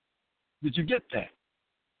 Did you get that?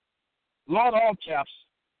 Lord, all caps,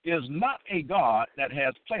 is not a God that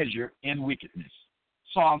has pleasure in wickedness.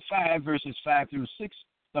 Psalm 5, verses 5 through 6.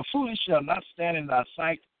 The foolish shall not stand in thy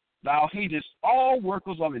sight. Thou hatest all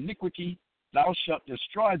workers of iniquity. Thou shalt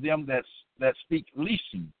destroy them that speak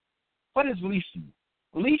leasing. What is leasing?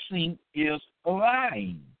 Leasing is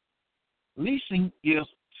lying. Leasing is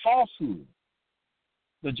falsehood.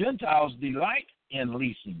 The Gentiles delight in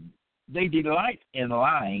leasing. They delight in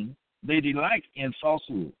lying. They delight in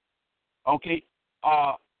falsehood. Okay?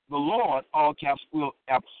 The Lord, all caps, will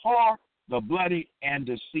abhor the bloody and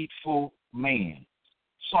deceitful man.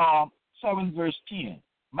 Psalm 7, verse 10.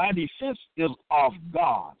 My defense is of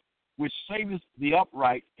God, which saveth the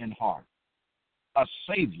upright in heart. A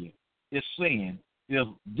Savior is saying, is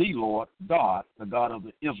the Lord God, the God of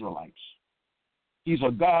the Israelites. He's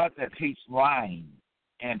a God that hates lying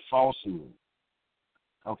and falsehood.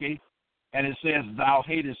 Okay? And it says, thou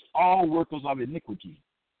hatest all workers of iniquity.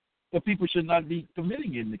 The people should not be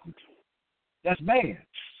committing iniquity. That's bad.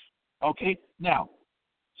 Okay? Now,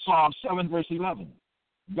 Psalm 7, verse 11.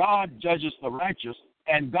 God judges the righteous,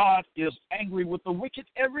 and God is angry with the wicked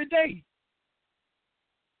every day.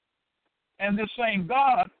 And this same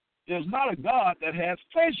God is not a God that has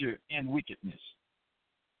pleasure in wickedness.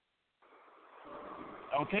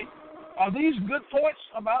 Okay? Are these good points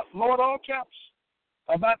about Lord all caps?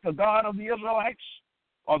 About the God of the Israelites?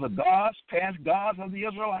 Or the gods, past gods of the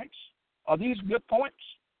Israelites? Are these good points?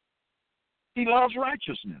 He loves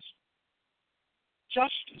righteousness,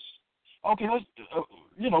 justice. Okay,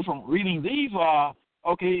 let's, from reading these,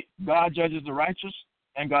 okay, God judges the righteous,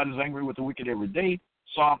 and God is angry with the wicked every day.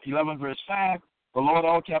 Psalm 11, verse 5, the Lord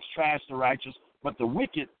all caps tries the righteous, but the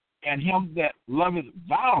wicked and him that loveth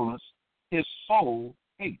violence, his soul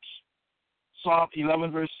hates. Psalm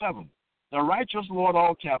 11, verse 7, the righteous Lord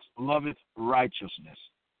all caps loveth righteousness.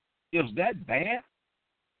 Is that bad?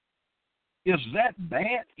 Is that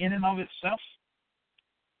bad in and of itself?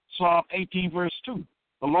 Psalm 18, verse 2,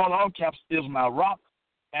 the Lord all caps is my rock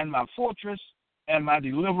and my fortress and my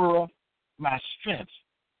deliverer, my strength,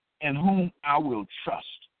 in whom I will trust.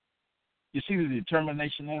 You see the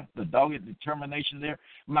determination there, the dogged determination there?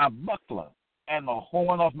 My buckler and the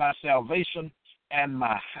horn of my salvation and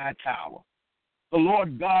my high tower. The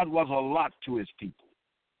Lord God was a lot to his people.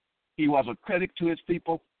 He was a credit to his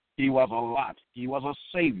people. He was a lot. He was a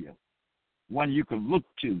savior, one you could look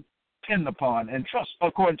to depend upon and trust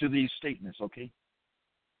according to these statements, okay?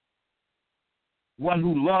 One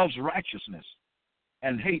who loves righteousness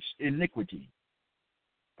and hates iniquity,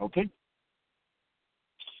 okay?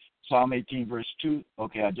 Psalm 18, verse 2,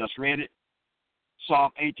 okay, I just read it.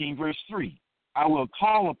 Psalm 18, verse 3, I will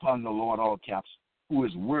call upon the Lord, all caps, who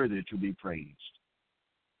is worthy to be praised.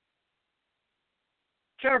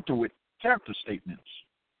 Character statements,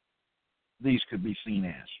 these could be seen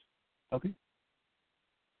as, okay?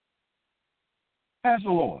 As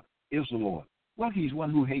the Lord is the Lord. Well, he's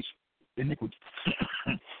one who hates iniquity.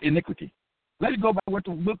 Iniquity. Let's go by what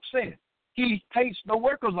the book said. He hates the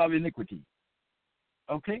workers of iniquity.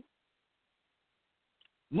 Okay?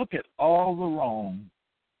 Look at all the wrong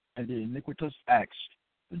and the iniquitous acts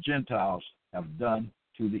the Gentiles have done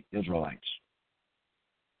to the Israelites.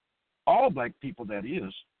 All black people, that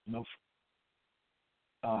is,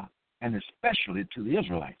 and especially to the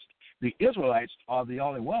Israelites. The Israelites are the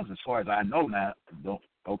only ones, as far as I know now.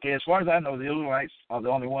 Okay, as far as I know, the Israelites are the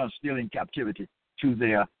only ones still in captivity to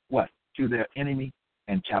their what? To their enemy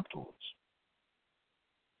and captors.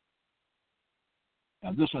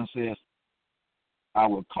 Now this one says, I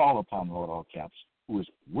will call upon the Lord, all caps, who is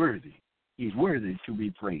worthy. He's worthy to be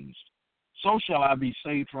praised. So shall I be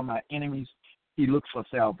saved from my enemies. He looks for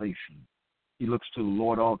salvation. He looks to the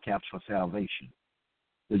Lord, all caps, for salvation.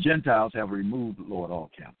 The Gentiles have removed the Lord, all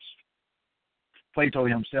caps. Plato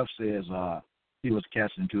himself says he was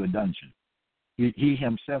cast into a dungeon. He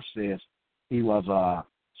himself says he was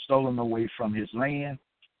stolen away from his land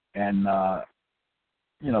and,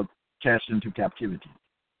 cast into captivity.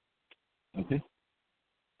 Okay?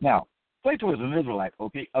 Now, Plato is an Israelite,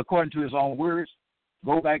 okay? According to his own words,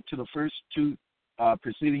 go back to the first two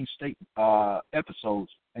preceding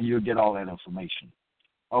episodes, and you'll get all that information.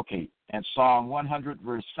 Okay, and Psalm 100,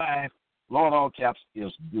 verse 5, Lord, all caps,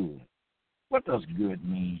 is good. What does good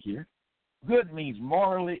mean here? Good means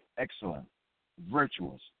morally excellent,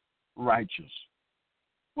 virtuous, righteous.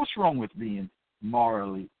 What's wrong with being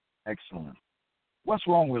morally excellent? What's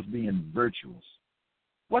wrong with being virtuous?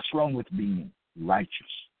 What's wrong with being righteous?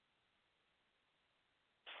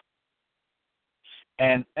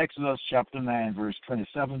 And Exodus chapter 9, verse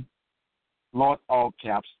 27, Lord, all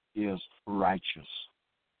caps, is righteous.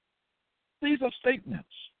 These are statements.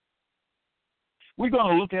 We're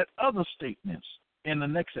going to look at other statements in the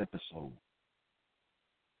next episode.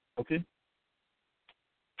 Okay?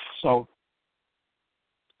 So,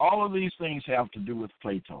 all of these things have to do with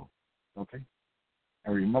Plato. Okay?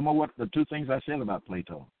 And remember what the two things I said about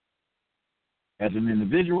Plato. As an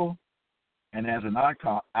individual and as an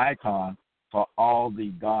icon for all the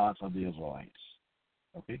gods of the Israelites.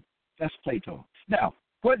 Okay? That's Plato. Now,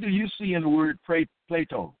 what do you see in the word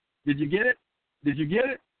Plato? Did you get it? Did you get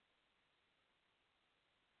it?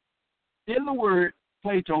 In the word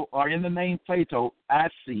Plato, or in the name Plato, I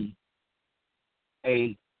see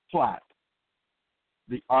a plot.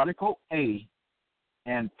 The article a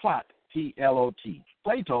and plot, P-L-O-T.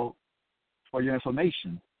 Plato, for your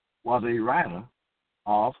information, was a writer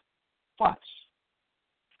of plots.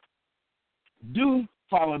 Do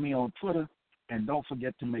follow me on Twitter, and don't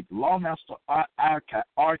forget to make Lawmaster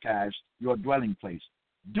Archives your dwelling place.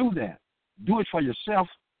 Do that. Do it for yourself.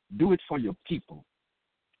 Do it for your people.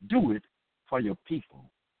 Do it for your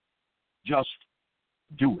people. Just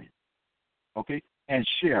do it. Okay? And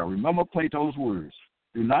share. Remember Plato's words.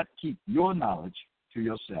 Do not keep your knowledge to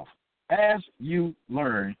yourself. As you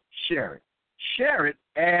learn, share it. Share it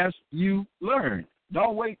as you learn.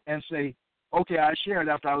 Don't wait and say, okay, I share it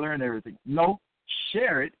after I learn everything. No,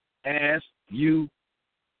 share it as you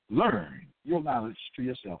learn your knowledge to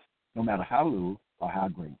yourself, no matter how little or how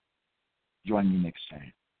great. Join me next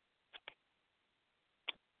time.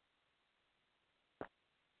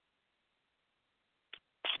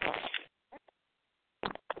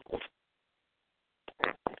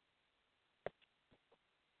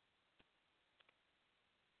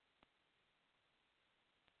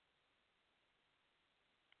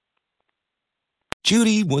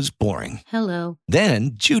 Judy was boring. Hello.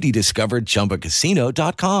 Then Judy discovered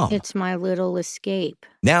ChumbaCasino.com. It's my little escape.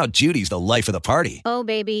 Now Judy's the life of the party. Oh,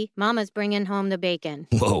 baby, mama's bringing home the bacon.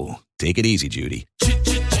 Whoa, take it easy, Judy.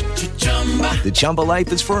 The Chumba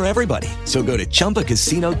life is for everybody. So go to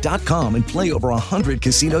ChumbaCasino.com and play over 100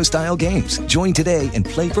 casino-style games. Join today and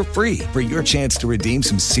play for free for your chance to redeem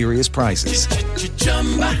some serious prizes.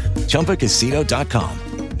 ChumbaCasino.com.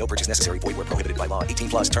 No purchase necessary. Void where prohibited by law.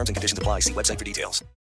 18+ terms and conditions apply. See website for details.